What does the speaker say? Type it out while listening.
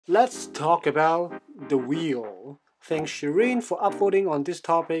Let's talk about the wheel. Thanks Shireen for upvoting on this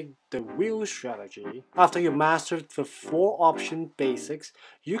topic, the wheel strategy. After you mastered the 4 option basics,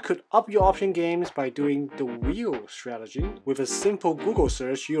 you could up your option games by doing the wheel strategy. With a simple Google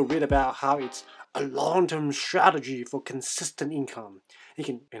search, you'll read about how it's a long-term strategy for consistent income.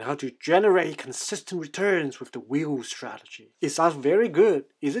 And how to generate consistent returns with the wheel strategy. It sounds very good.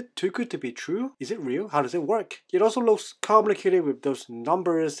 Is it too good to be true? Is it real? How does it work? It also looks complicated with those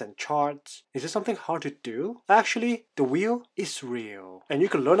numbers and charts. Is it something hard to do? Actually, the wheel is real. And you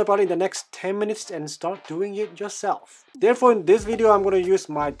can learn about it in the next 10 minutes and start doing it yourself. Therefore, in this video, I'm going to use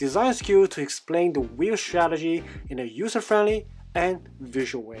my design skill to explain the wheel strategy in a user-friendly and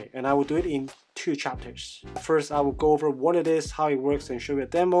visual way, and I will do it in 2 chapters. First, I will go over what it is, how it works, and show you a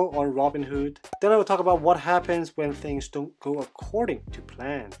demo on Robinhood. Then I will talk about what happens when things don't go according to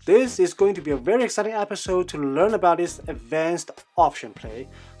plan. This is going to be a very exciting episode to learn about this advanced option play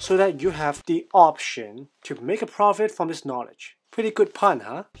so that you have the option to make a profit from this knowledge. Pretty good pun,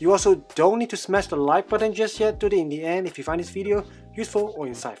 huh? You also don't need to smash the like button just yet. Do it in the end if you find this video useful or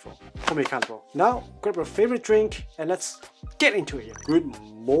insightful. Hold me accountable. Now, grab your favorite drink and let's get into it. Good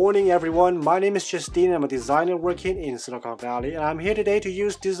morning, everyone. My name is Justine. I'm a designer working in Silicon Valley, and I'm here today to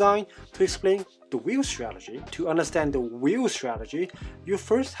use design to explain the wheel strategy. To understand the wheel strategy, you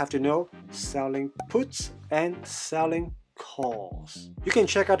first have to know selling puts and selling calls. You can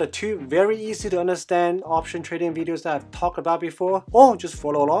check out the 2 very easy to understand option trading videos that I've talked about before, or just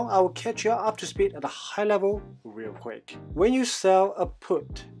follow along. I will catch you up to speed at a high level real quick. When you sell a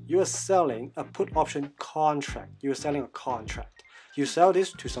put, you are selling a put option contract. You are selling a contract. You sell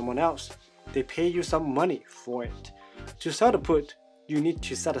this to someone else. They pay you some money for it. To sell the put, you need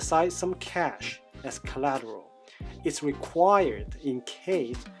to set aside some cash as collateral. It's required in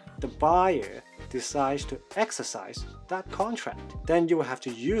case the buyer decides to exercise that contract. Then you will have to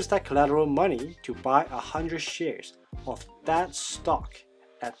use that collateral money to buy 100 shares of that stock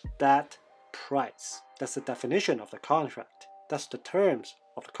at that price. That's the definition of the contract. That's the terms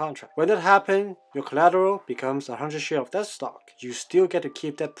of the contract. When that happens, your collateral becomes 100 shares of that stock. You still get to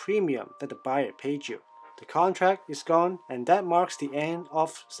keep that premium that the buyer paid you. The contract is gone, and that marks the end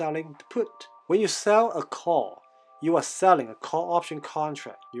of selling the put. When you sell a call, you are selling a call option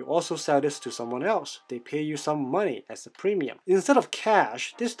contract. You also sell this to someone else. They pay you some money as a premium. Instead of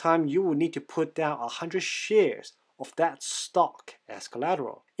cash, this time you will need to put down 100 shares of that stock as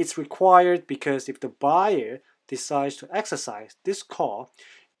collateral. It's required because if the buyer decides to exercise this call,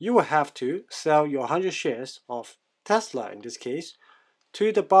 you will have to sell your 100 shares of Tesla in this case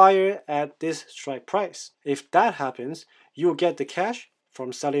to the buyer at this strike price. If that happens, you will get the cash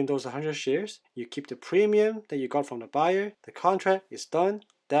from selling those 100 shares. You keep the premium that you got from the buyer. The contract is done.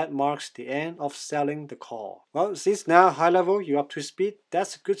 That marks the end of selling the call. Well, since now high level, you're up to speed,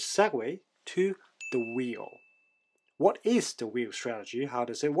 that's a good segue to the wheel. What is the wheel strategy? How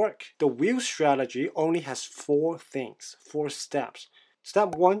does it work? The wheel strategy only has 4 things, 4 steps.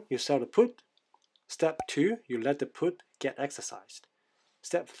 Step 1, you sell the put. Step 2, you let the put get exercised.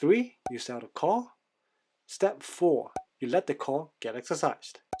 Step 3, you sell the call. Step 4, you let the call get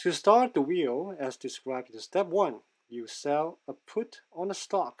exercised. To start the wheel, as described in step 1, you sell a put on a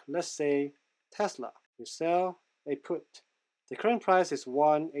stock, let's say Tesla. You sell a put. The current price is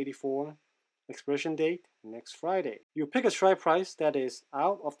 $184, expiration date next Friday. You pick a strike price that is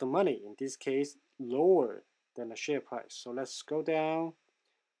out of the money, in this case lower than the share price. So let's go down,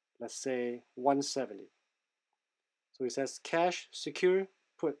 let's say 170. So it says cash secure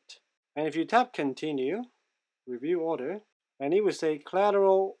put. And if you tap continue, review order, and it will say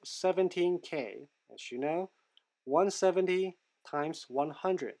collateral 17K. As you know, 170 times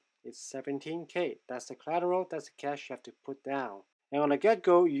 100 is 17K. That's the collateral, that's the cash you have to put down. And on the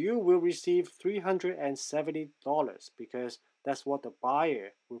get-go, you will receive $370 because that's what the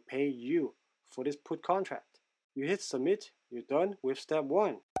buyer will pay you for this put contract. You hit submit, you're done with step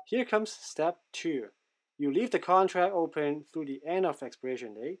 1. Here comes step 2. You leave the contract open through the end of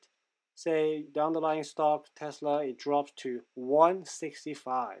expiration date. Say the underlying stock, Tesla, it drops to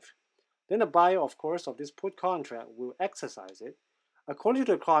 165. Then the buyer, of course, of this put contract will exercise it. According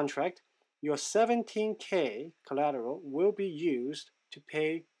to the contract, your 17K collateral will be used to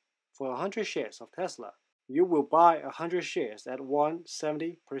pay for 100 shares of Tesla. You will buy 100 shares at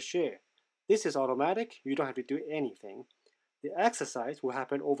 170 per share. This is automatic, you don't have to do anything. The exercise will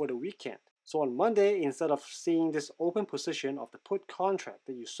happen over the weekend. So on Monday, instead of seeing this open position of the put contract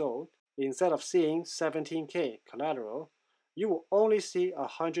that you sold, instead of seeing 17K collateral, you will only see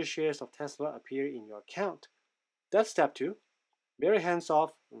 100 shares of Tesla appear in your account. That's step 2. Very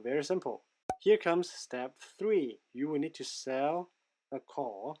hands-off, very simple. Here comes step 3. You will need to sell a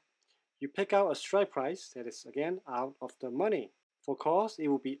call, you pick out a strike price that is again out of the money. For calls, it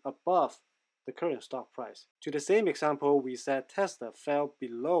will be above the current stock price. To the same example, we said Tesla fell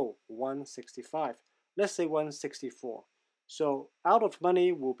below 165. Let's say 164. So out of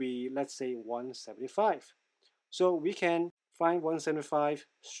money will be, let's say, 175. So we can find 175,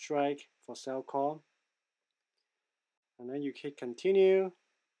 strike for sell call, and then you hit continue,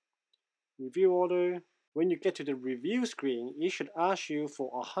 review order. When you get to the review screen, it should ask you for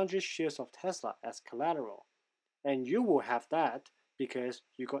 100 shares of Tesla as collateral. And you will have that because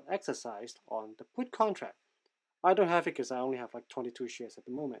you got exercised on the put contract. I don't have it because I only have like 22 shares at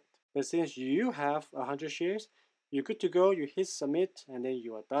the moment. But since you have 100 shares, you're good to go, you hit submit, and then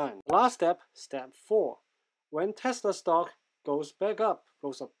you are done. Last step, step 4. When Tesla stock goes back up,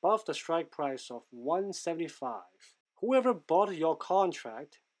 goes above the strike price of 175, whoever bought your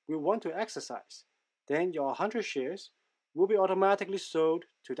contract will want to exercise. Then your 100 shares will be automatically sold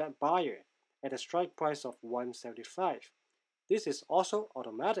to that buyer at a strike price of 175. This is also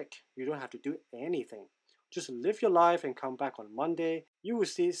automatic. You don't have to do anything. Just live your life and come back on Monday. You will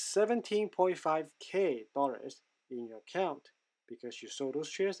see $17.5K in your account because you sold those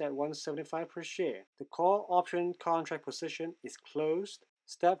shares at 175 per share. The call option contract position is closed.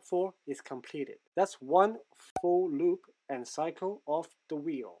 Step 4 is completed. That's one full loop and cycle of the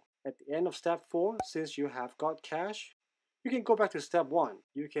wheel. At the end of step 4, since you have got cash, you can go back to step 1.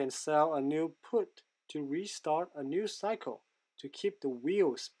 You can sell a new put to restart a new cycle to keep the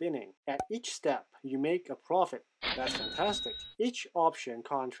wheel spinning. At each step, you make a profit. That's fantastic. Each option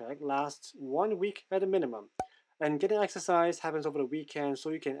contract lasts 1 week at a minimum. And getting exercise happens over the weekend, so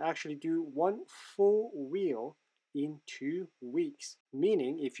you can actually do one full wheel in 2 weeks.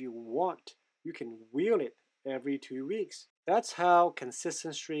 Meaning, if you want, you can wheel it every 2 weeks. That's how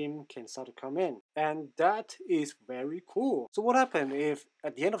consistent stream can start to come in. And that is very cool. So what happens if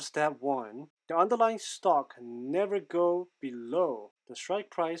at the end of step 1, the underlying stock never go below the strike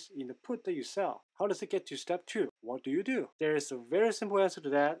price in the put that you sell? How does it get to step 2? What do? There is a very simple answer to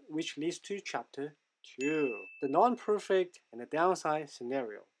that, which leads to chapter 2. The non-perfect and the downside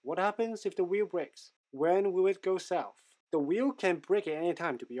scenario. What happens if the wheel breaks? When will it go south? The wheel can break at any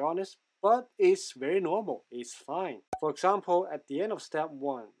time, to be honest, but it's very normal. It's fine. For example, at the end of step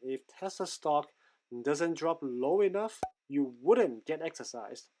 1, if Tesla stock doesn't drop low enough, you wouldn't get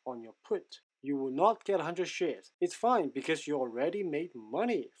exercised on your put. You will not get 100 shares. It's fine because you already made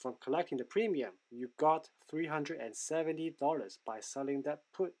money from collecting the premium. You got $370 by selling that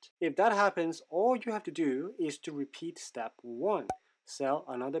put. If that happens, all you have to do is to repeat step 1. Sell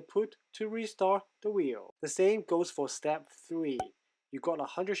another put to restart the wheel. The same goes for step 3. You got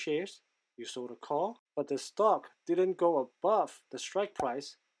 100 shares, you sold a call, but the stock didn't go above the strike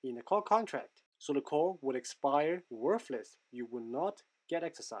price in the call contract. So the call will expire worthless. You will not get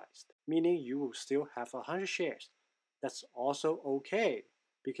exercised, meaning you will still have 100 shares. That's also okay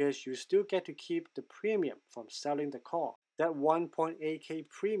because you still get to keep the premium from selling the call. That 1.8K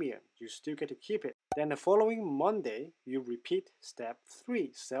premium, you still get to keep it. Then the following Monday, you repeat step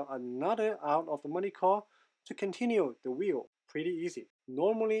 3, sell another out of the money call to continue the wheel. Pretty easy.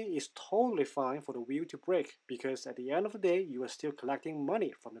 Normally, it's totally fine for the wheel to break because at the end of the day, you are still collecting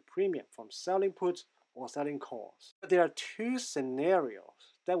money from the premium from selling puts or selling calls. But there are 2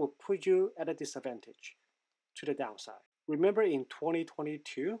 scenarios that will put you at a disadvantage to the downside. Remember in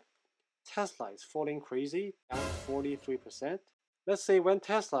 2022, Tesla is falling crazy, down 43%. Let's say when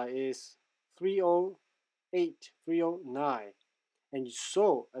Tesla is 308, 309, and you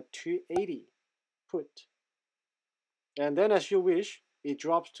sold a 280 put. And then as you wish, it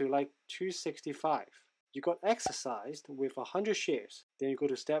drops to like 265. You got exercised with 100 shares. Then you go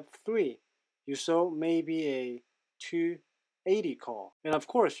to step 3. You sold maybe a 280 call. And of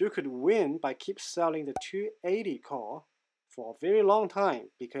course, you could win by keep selling the 280 call for a very long time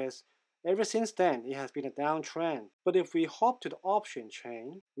because ever since then, it has been a downtrend. But if we hop to the option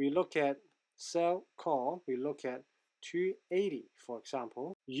chain, we look at sell call, we look at 280, for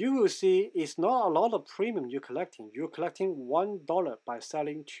example, you will see it's not a lot of premium you're collecting. You're collecting $1 by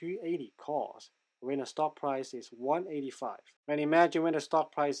selling 280 calls when the stock price is 185. And imagine when the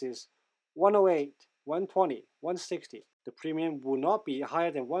stock price is 108, 120, 160. The premium will not be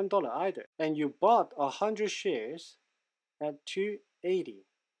higher than $1 either. And you bought 100 shares at 280.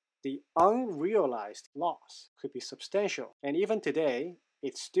 The unrealized loss could be substantial. And even today,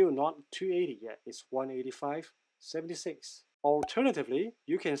 it's still not 280 yet. It's 185.76. Alternatively,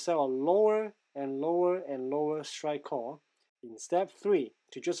 you can sell a lower and lower strike call in step 3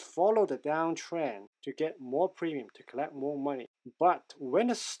 to just follow the downtrend to get more premium to collect more money. But when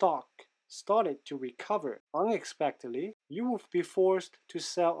the stock started to recover unexpectedly, you will be forced to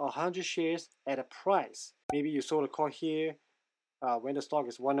sell 100 shares at a price. Maybe you sold a call here when the stock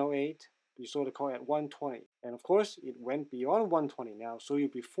is 108, you sold the call at 120. And of course, it went beyond 120 now, so you'll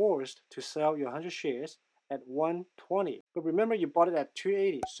be forced to sell your 100 shares at 120. But remember, you bought it at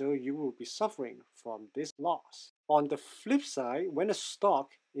 280, so you will be suffering from this loss. On the flip side, when the stock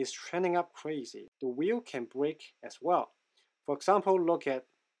is trending up crazy, the wheel can break as well. For example, look at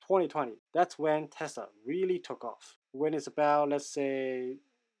 2020. That's when Tesla really took off. When it's about, let's say,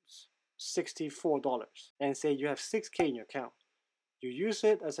 $64, and say you have 6K in your account. You use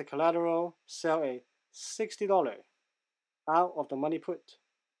it as a collateral, sell a $60 out of the money put.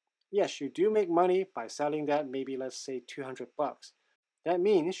 Yes, you do make money by selling that, maybe let's say 200 bucks. That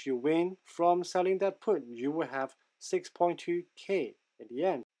means you win from selling that put. You will have 6.2K at the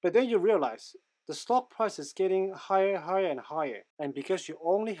end. But then you realize the stock price is getting higher and higher. And because you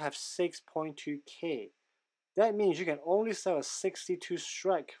only have 6.2K, that means you can only sell a 62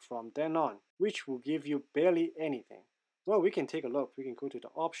 strike from then on, which will give you barely anything. Well, we can take a look. We can go to the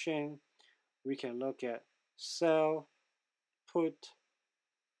option. We can look at sell, put.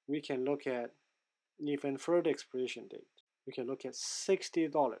 We can look at even further expiration date. We can look at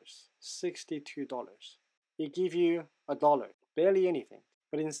 $60, $62. It gives you $1, barely anything.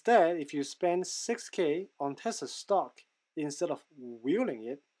 But instead, if you spend 6K on Tesla stock instead of wheeling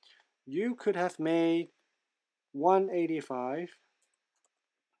it, you could have made 185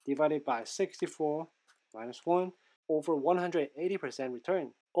 divided by 64 minus 1 over 180%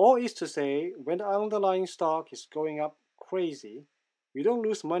 return. All is to say, when the underlying stock is going up crazy, you don't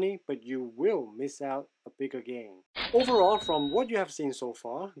lose money, but you will miss out a bigger gain. Overall, from what you have seen so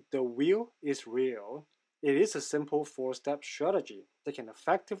far, the wheel is real. It is a simple 4-step strategy that can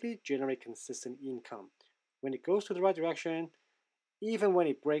effectively generate consistent income when it goes to the right direction, even when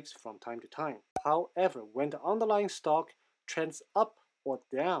it breaks from time to time. However, when the underlying stock trends up or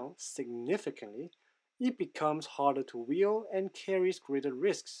down significantly, it becomes harder to wheel and carries greater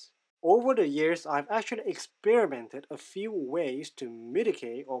risks. Over the years, I've actually experimented a few ways to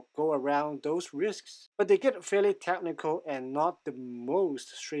mitigate or go around those risks, but they get fairly technical and not the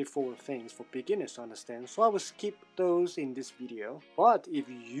most straightforward things for beginners to understand, so I will skip those in this video. But if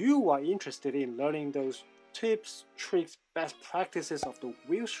you are interested in learning those tips, tricks, best practices of the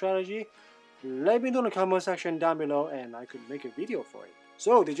wheel strategy, let me know in the comment section down below and I could make a video for it.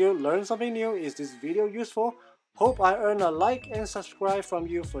 So, did you learn something new? Is this video useful? Hope I earn a like and subscribe from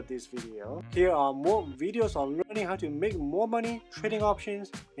you for this video. Here are more videos on learning how to make more money trading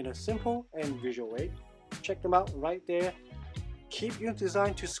options in a simple and visual way. Check them out right there. Keep your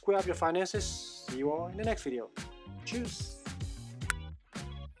design to square up your finances. See you all in the next video. Cheers!